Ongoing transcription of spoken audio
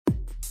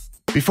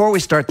Before we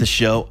start the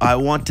show, I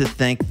want to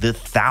thank the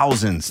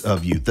thousands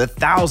of you,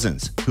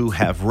 who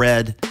have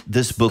read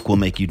This Book Will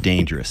Make You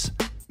Dangerous.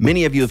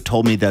 Many of you have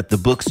told me that the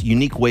book's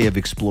unique way of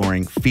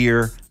exploring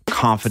fear,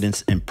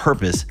 confidence, and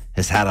purpose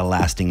has had a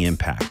lasting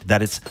impact,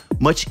 that it's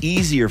much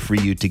easier for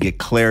you to get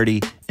clarity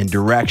and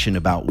direction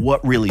about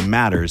what really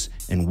matters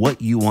and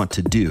what you want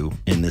to do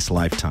in this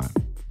lifetime.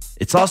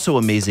 It's also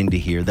amazing to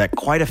hear that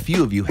quite a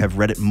few of you have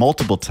read it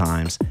multiple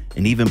times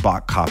and even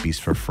bought copies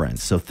for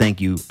friends, so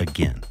thank you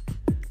again.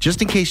 Just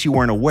in case you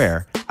weren't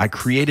aware, I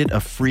created a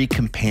free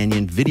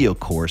companion video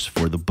course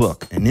for the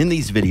book. And in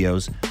these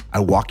videos, I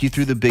walk you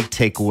through the big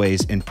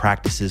takeaways and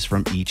practices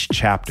from each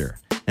chapter.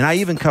 And I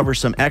even cover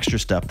some extra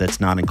stuff that's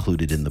not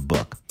included in the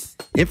book.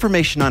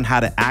 Information on how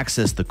to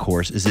access the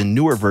course is in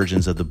newer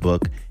versions of the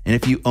book. And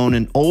if you own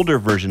an older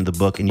version of the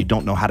book and you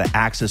don't know how to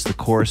access the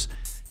course,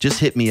 just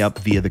hit me up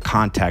via the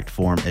contact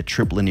form at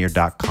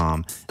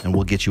triplinear.com and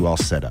we'll get you all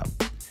set up.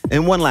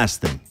 And one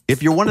last thing,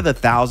 if you're one of the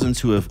thousands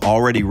who have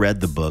already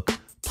read the book,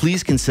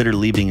 please consider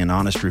leaving an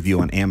honest review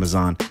on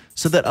Amazon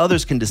so that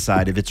others can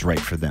decide if it's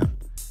right for them.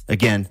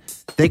 Again,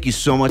 thank you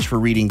so much for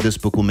reading This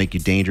Book Will Make You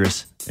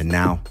Dangerous. And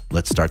now,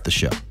 let's start the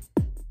show.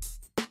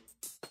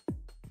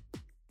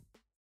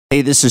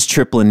 Hey, this is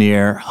Trip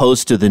Lanier,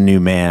 host of The New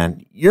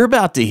Man. You're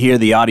about to hear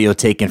the audio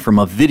taken from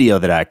a video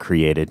that I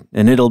created,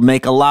 and it'll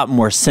make a lot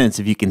more sense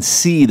if you can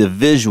see the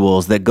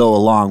visuals that go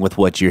along with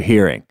what you're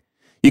hearing.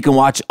 You can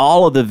watch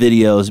all of the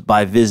videos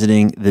by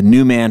visiting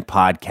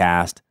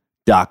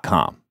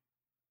thenewmanpodcast.com.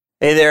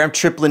 Hey there, I'm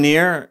Trip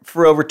Lanier.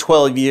 For over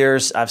 12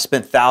 years, I've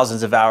spent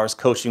thousands of hours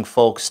coaching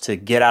folks to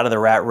get out of the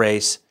rat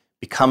race,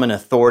 become an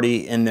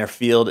authority in their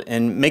field,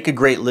 and make a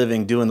great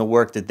living doing the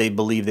work that they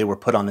believe they were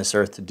put on this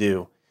earth to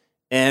do.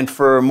 And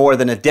for more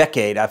than a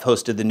decade, I've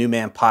hosted the New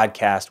Man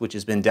Podcast, which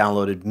has been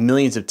downloaded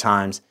millions of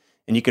times,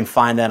 and you can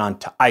find that on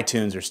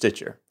iTunes or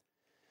Stitcher.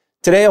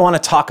 Today, I want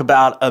to talk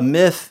about a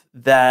myth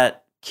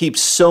that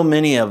keeps so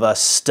many of us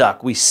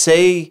stuck. We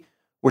say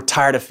we're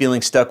tired of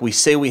feeling stuck. We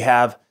say we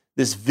have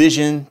this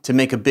vision to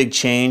make a big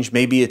change.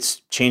 Maybe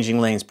it's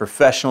changing lanes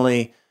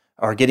professionally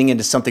or getting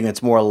into something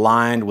that's more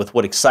aligned with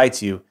what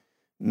excites you.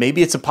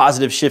 Maybe it's a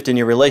positive shift in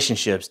your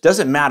relationships.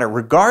 Doesn't matter.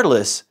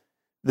 Regardless,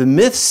 the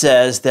myth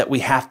says that we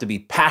have to be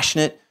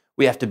passionate,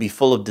 we have to be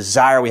full of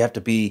desire, we have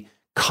to be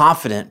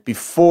confident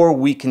before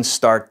we can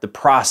start the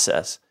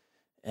process.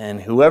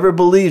 And whoever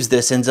believes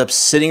this ends up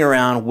sitting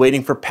around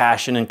waiting for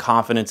passion and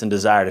confidence and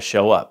desire to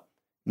show up.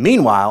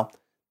 Meanwhile,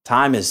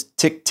 time is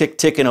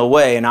ticking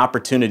away and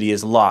opportunity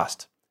is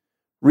lost.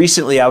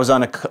 Recently, I was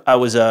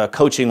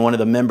coaching one of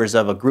the members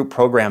of a group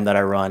program that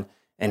I run,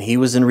 and he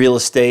was in real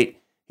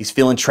estate. He's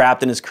feeling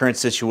trapped in his current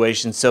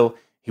situation, so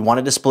he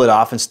wanted to split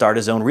off and start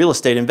his own real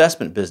estate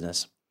investment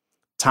business.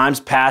 Time's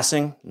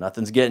passing,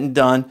 nothing's getting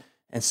done,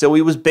 and so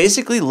he was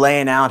basically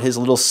laying out his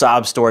little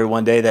sob story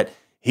one day that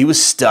he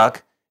was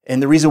stuck,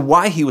 and the reason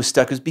why he was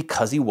stuck is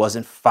because he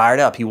wasn't fired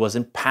up, he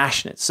wasn't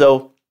passionate.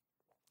 So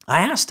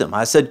I asked him,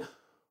 I said,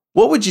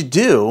 what would you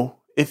do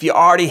if you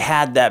already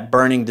had that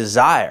burning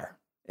desire?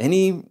 And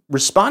he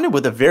responded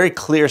with a very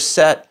clear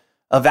set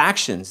of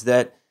actions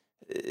that,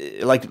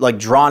 like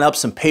drawing up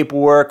some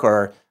paperwork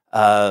or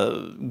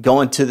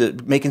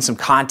making some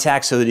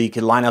contacts so that he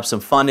could line up some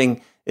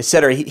funding,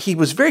 etc. He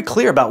was very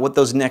clear about what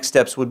those next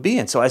steps would be.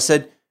 And so I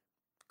said,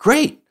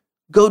 great,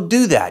 go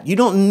do that. You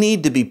don't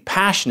need to be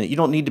passionate. You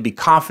don't need to be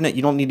confident.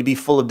 You don't need to be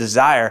full of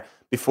desire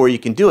before you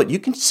can do it. You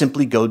can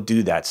simply go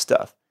do that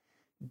stuff.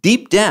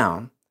 Deep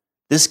down,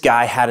 this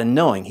guy had a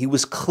knowing. He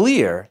was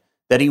clear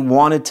that he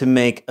wanted to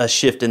make a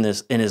shift in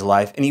his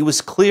life, and he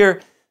was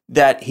clear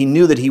that he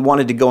knew that he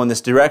wanted to go in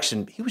this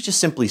direction. He was just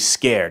simply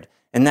scared,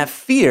 and that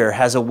fear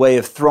has a way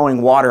of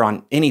throwing water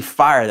on any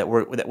fire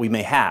that we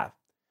may have.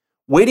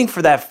 Waiting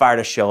for that fire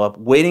to show up,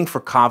 waiting for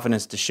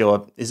confidence to show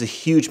up is a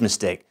huge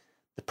mistake.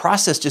 The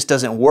process just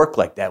doesn't work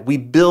like that. We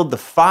build the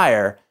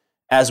fire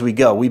as we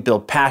go. We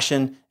build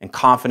passion and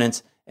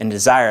confidence and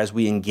desire as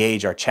we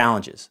engage our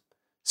challenges.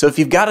 So if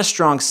you've got a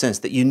strong sense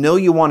that you know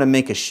you want to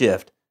make a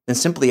shift, then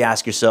simply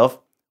ask yourself,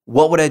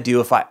 what would I do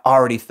if I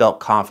already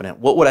felt confident?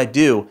 What would I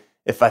do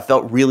if I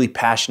felt really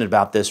passionate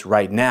about this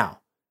right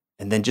now?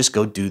 And then just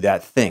go do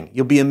that thing.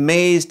 You'll be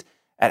amazed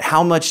at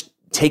how much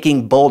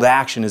taking bold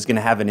action is going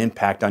to have an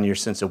impact on your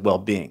sense of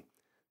well-being.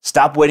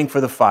 Stop waiting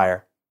for the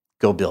fire.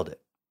 Go build it.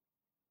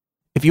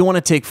 If you want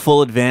to take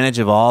full advantage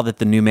of all that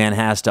the New Man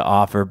has to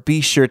offer, be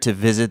sure to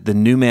visit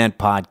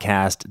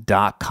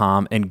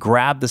thenewmanpodcast.com and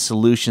grab the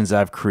solutions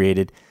I've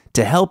created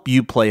to help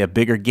you play a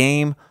bigger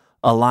game,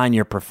 align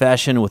your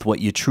profession with what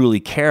you truly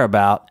care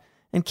about,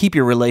 and keep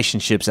your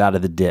relationships out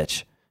of the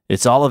ditch.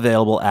 It's all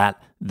available at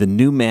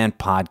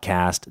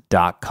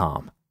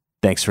thenewmanpodcast.com.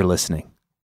 Thanks for listening.